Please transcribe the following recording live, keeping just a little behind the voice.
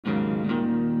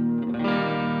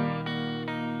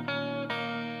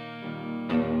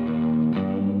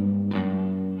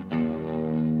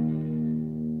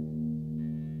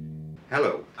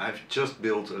Hello, I've just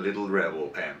built a little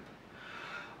Rebel amp.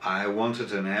 I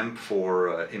wanted an amp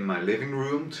for in my living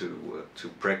room to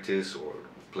practice or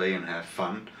play and have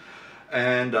fun.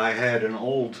 And I had an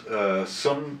old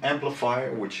Sunn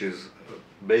amplifier, which is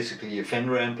basically a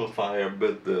Fender amplifier,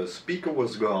 but the speaker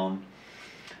was gone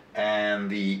and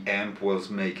the amp was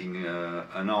making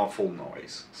an awful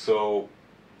noise. So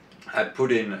I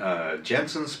put in a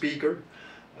Jensen speaker,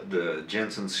 the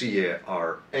Jensen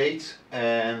CR8,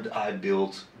 and I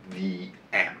built the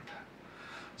amp.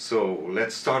 So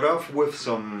let's start off with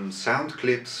some sound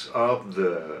clips of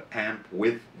the amp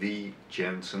with the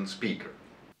Jensen speaker.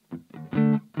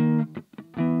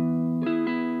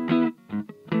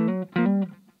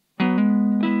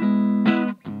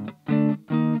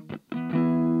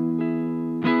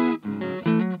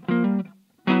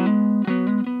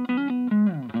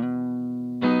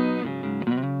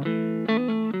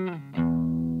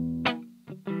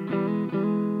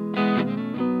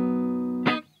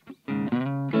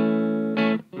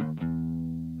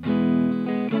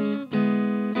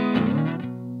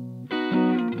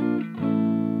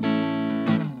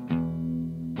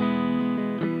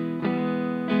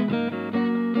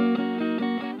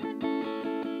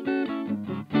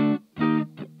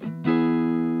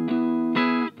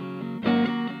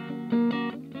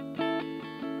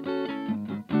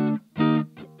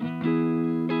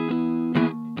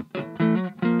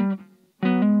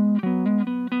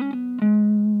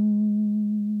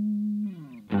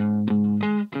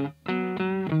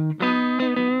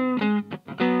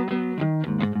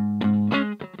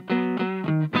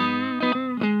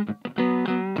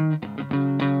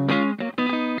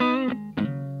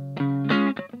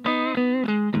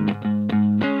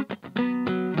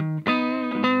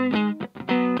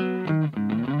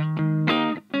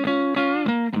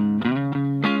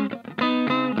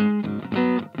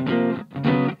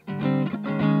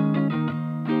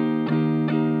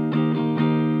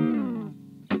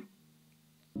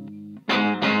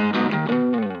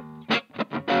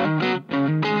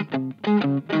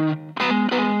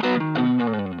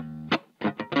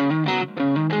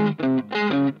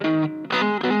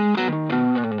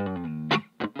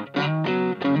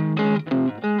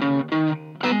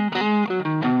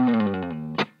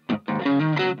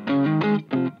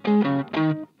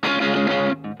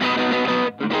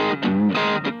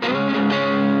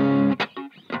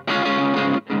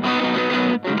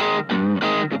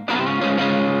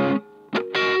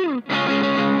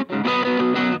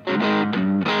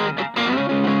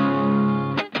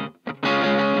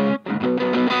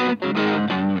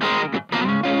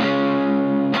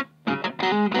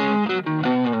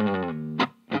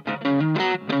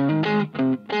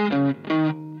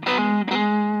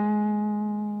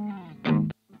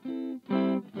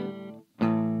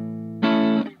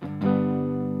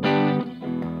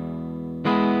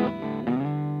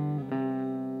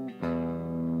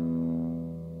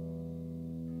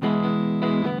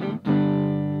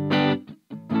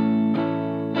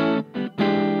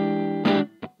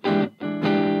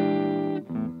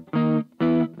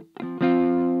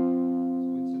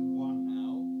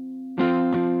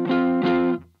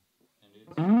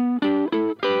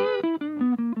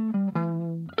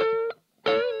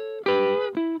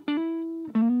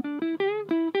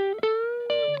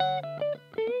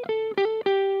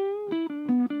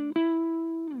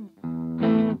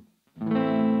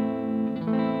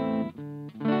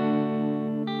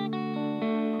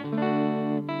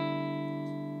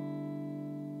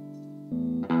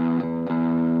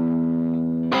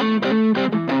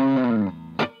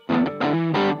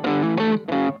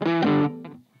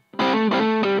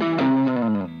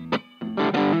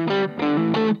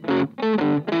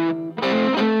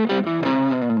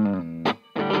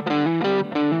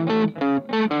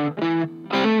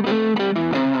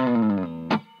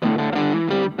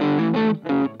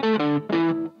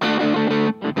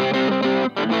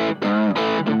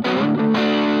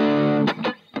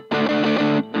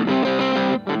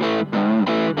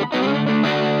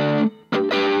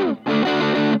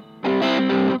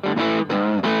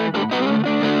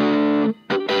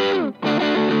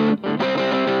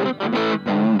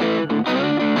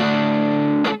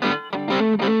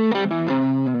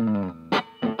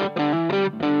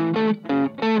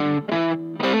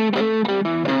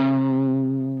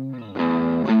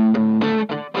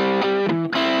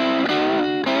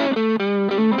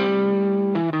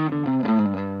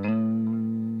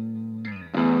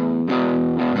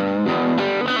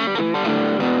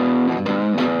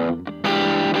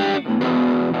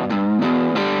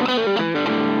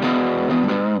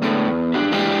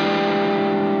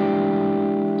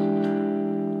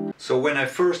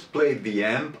 first played the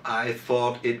amp, I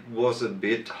thought it was a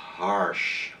bit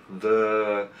harsh.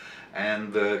 The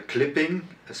clipping,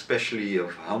 especially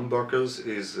of humbuckers,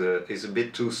 is a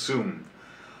bit too soon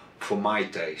for my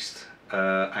taste.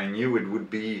 I knew it would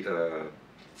be a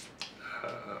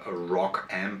rock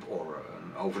amp or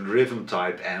an overdriven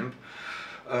type amp,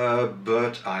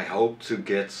 but I hope to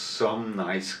get some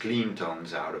nice clean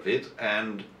tones out of it,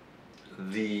 and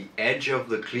the edge of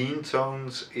the clean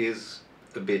tones is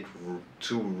a bit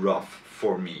too rough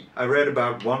for me. I read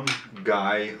about one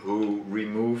guy who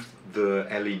removed the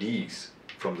LEDs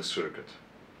from the circuit.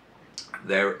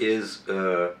 There is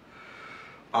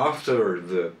after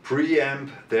the preamp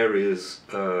there is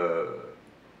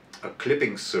a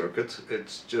clipping circuit.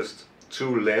 It's just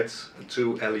two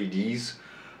LEDs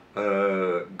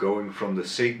going from the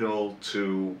signal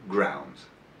to ground.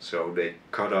 So they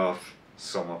cut off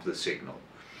some of the signal.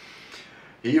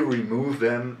 He removed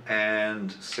them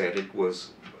and said it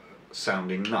was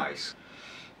sounding nice.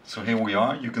 So here we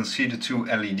are. You can see the two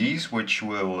LEDs which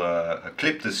will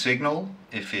clip the signal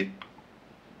if it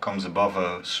comes above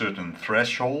a certain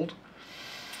threshold.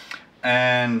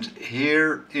 And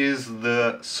here is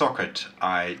the socket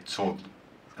I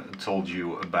told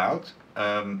you about.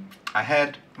 I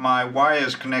had my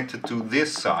wires connected to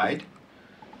this side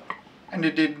and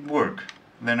it didn't work.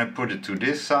 Then I put it to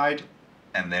this side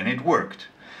and then it worked.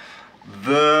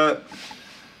 The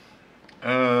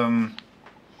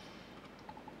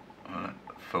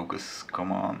focus,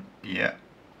 come on, yeah.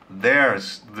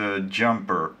 There's the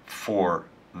jumper for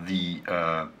the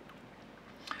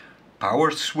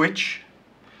power switch,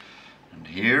 and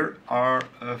here are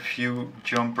a few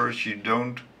jumpers you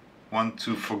don't want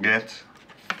to forget.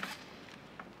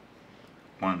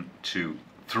 1, 2,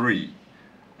 3,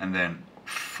 and then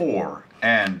 4.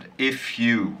 And if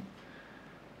you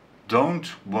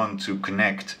don't want to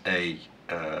connect a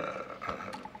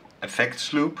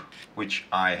effects loop, which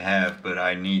I have, but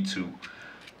I need to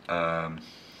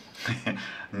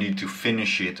need to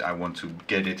finish it. I want to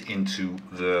get it into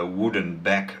the wooden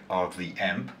back of the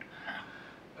amp.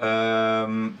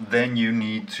 Then you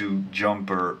need to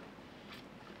jumper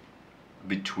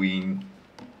between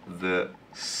the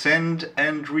send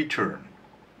and return.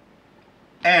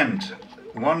 And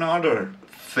one other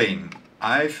thing,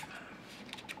 I've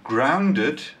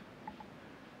grounded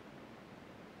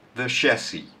the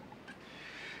chassis.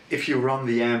 If you run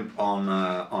the amp on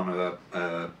a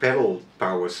pedal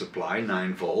power supply,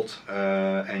 9 volt,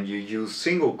 and you use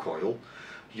single coil,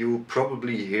 you'll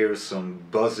probably hear some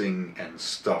buzzing and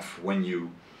stuff when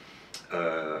your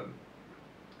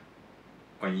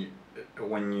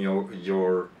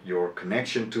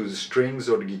connection to the strings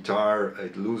or the guitar,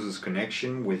 it loses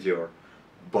connection with your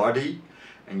body,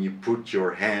 and you put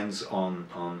your hands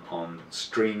on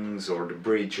strings or the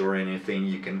bridge or anything,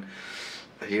 you can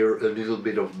hear a little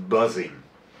bit of buzzing.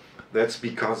 That's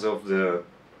because of the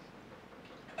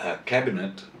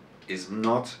cabinet is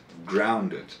not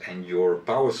grounded and your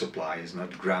power supply is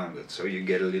not grounded, so you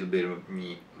get a little bit of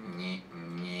me.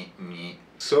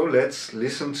 So let's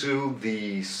listen to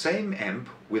the same amp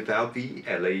without the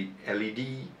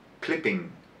LED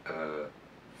clipping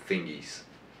thingies.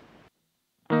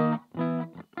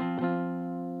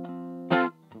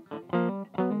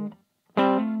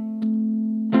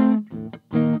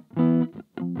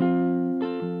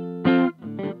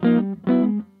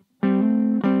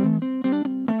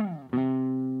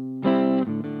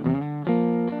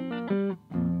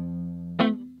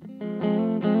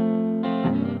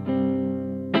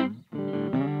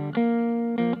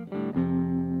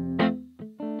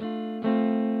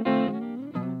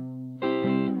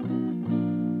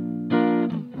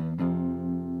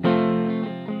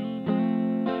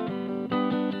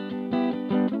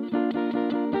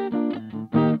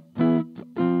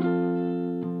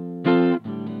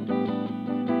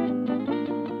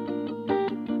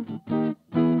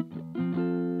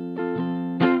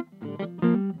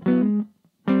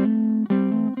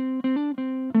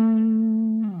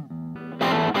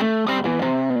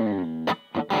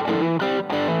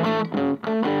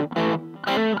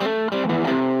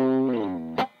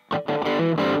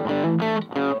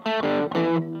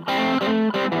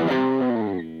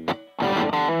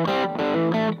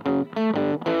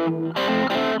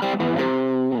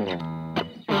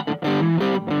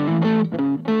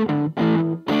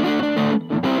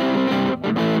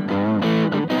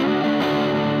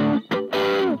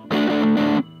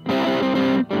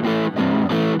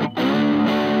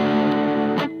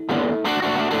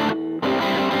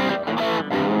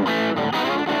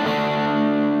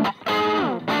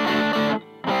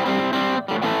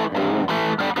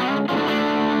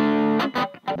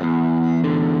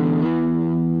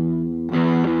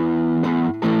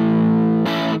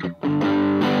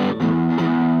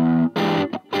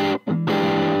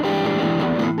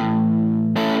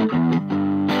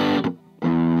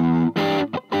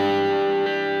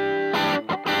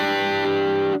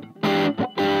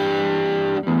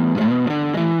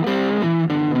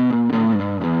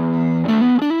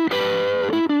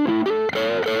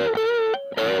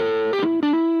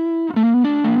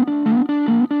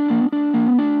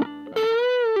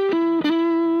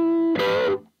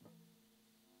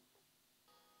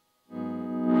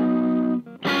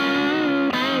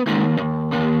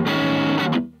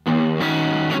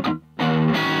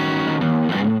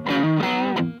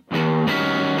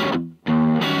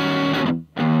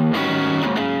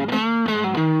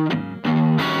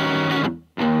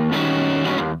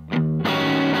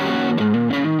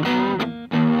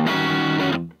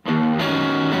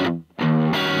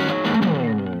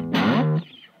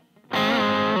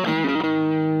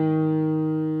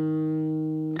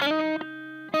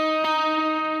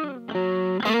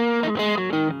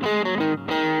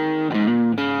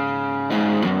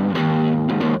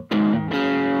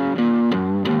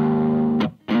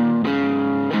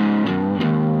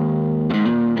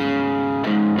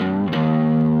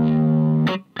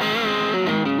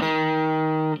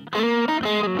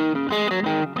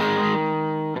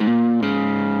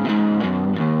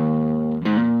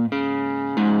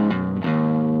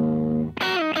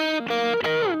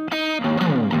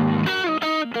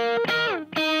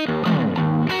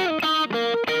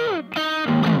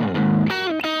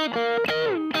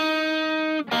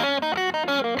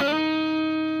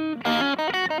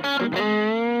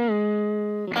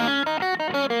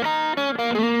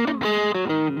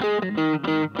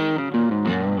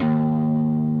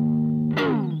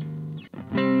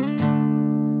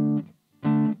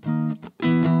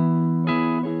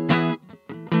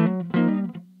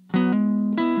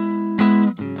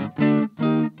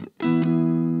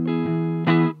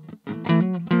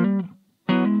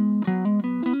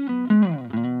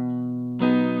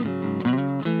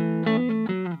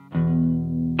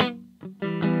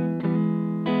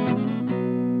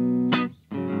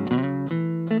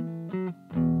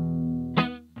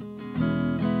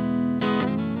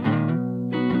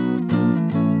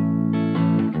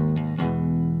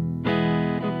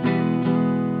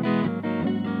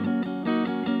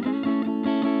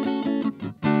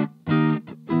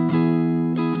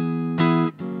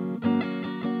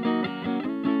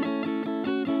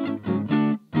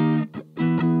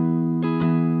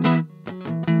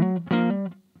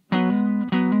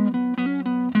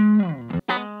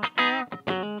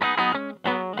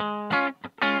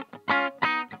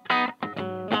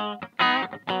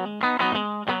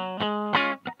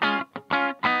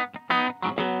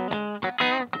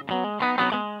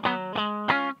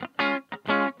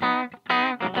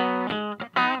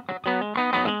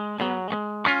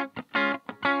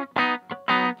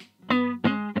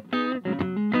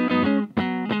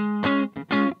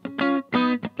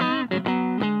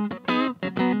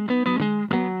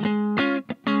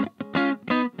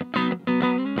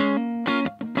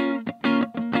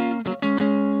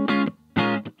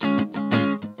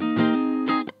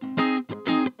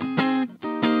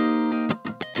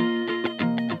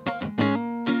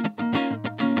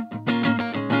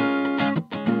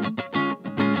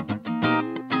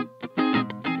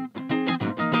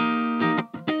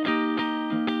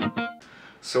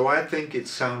 So I think it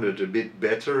sounded a bit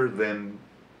better than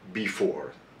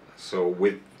before. So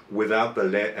without the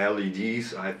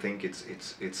LEDs, I think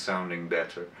it's sounding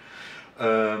better.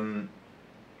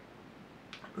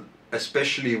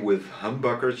 Especially with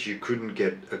humbuckers, you couldn't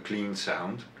get a clean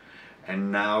sound,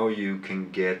 and now you can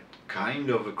get kind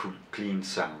of a clean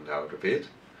sound out of it.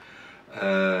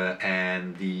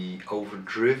 And the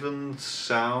overdriven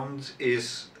sound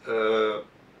is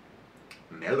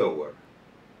mellower.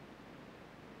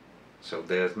 So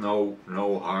there's no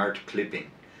hard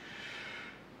clipping.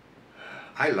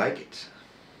 I like it.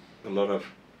 A lot of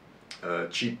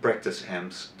cheap practice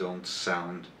amps don't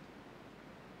sound,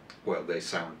 well, they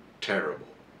sound terrible.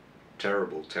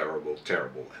 Terrible, terrible,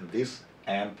 terrible. And this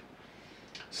amp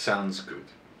sounds good.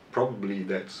 Probably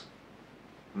that's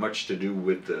much to do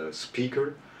with the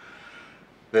speaker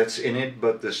that's in it,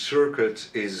 but the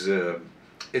circuit is,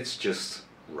 it's just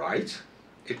right.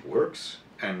 It works,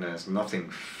 and there's nothing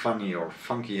funny or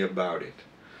funky about it.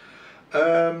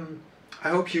 I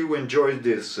hope you enjoyed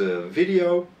this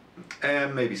video,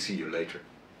 and maybe see you later.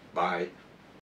 Bye.